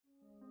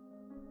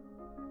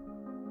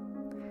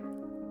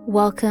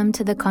Welcome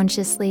to the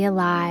Consciously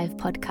Alive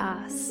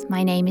podcast.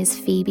 My name is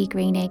Phoebe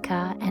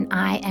Greenacre and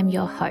I am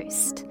your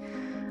host.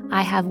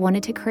 I have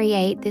wanted to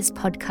create this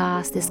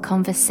podcast, this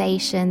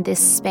conversation, this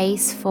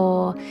space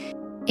for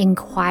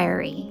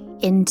inquiry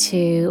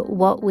into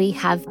what we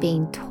have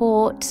been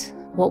taught,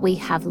 what we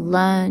have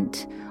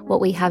learnt,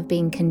 what we have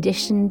been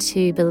conditioned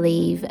to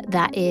believe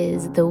that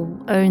is the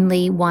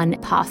only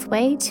one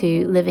pathway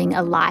to living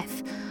a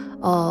life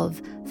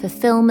of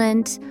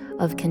fulfillment,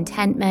 of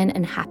contentment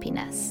and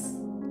happiness.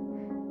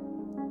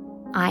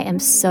 I am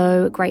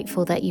so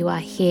grateful that you are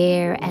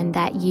here and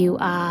that you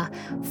are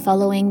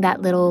following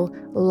that little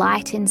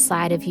light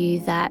inside of you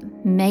that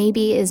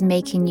maybe is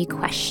making you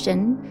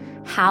question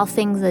how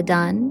things are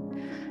done,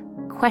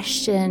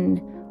 question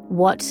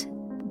what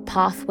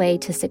pathway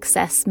to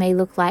success may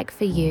look like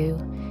for you,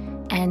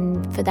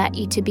 and for that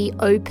you to be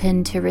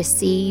open to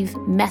receive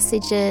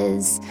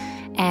messages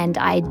and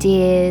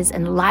ideas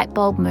and light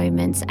bulb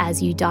moments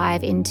as you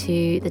dive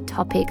into the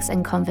topics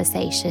and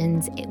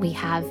conversations we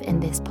have in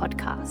this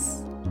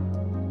podcast.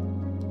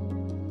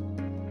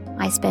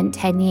 I spent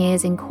 10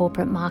 years in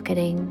corporate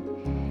marketing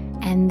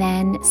and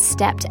then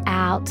stepped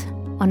out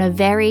on a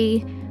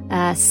very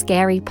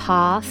scary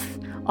path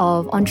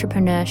of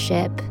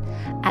entrepreneurship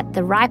at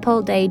the ripe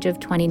old age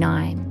of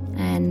 29.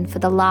 And for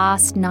the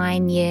last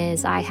 9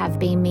 years, I have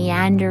been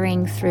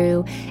meandering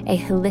through a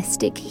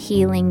holistic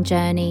healing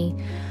journey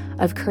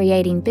of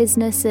creating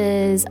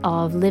businesses,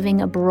 of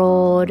living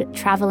abroad,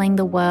 traveling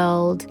the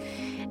world,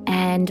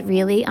 and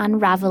really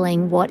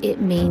unraveling what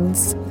it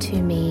means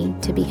to me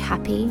to be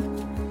happy,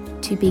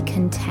 to be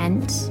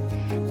content,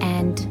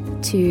 and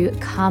to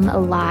come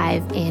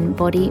alive in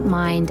body,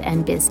 mind,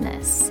 and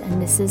business. And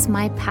this is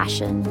my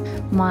passion,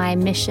 my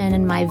mission,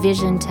 and my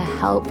vision to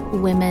help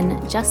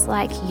women just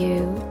like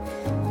you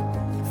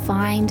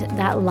find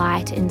that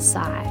light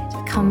inside.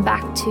 Come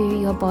back to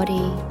your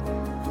body,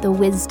 the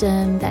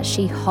wisdom that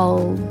she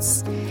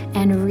holds,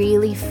 and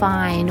really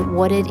find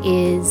what it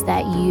is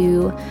that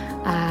you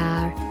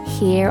are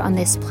here on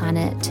this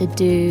planet to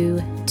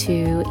do,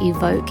 to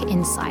evoke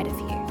inside of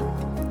you.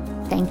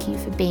 Thank you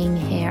for being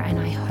here, and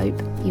I hope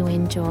you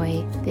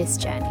enjoy this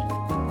journey.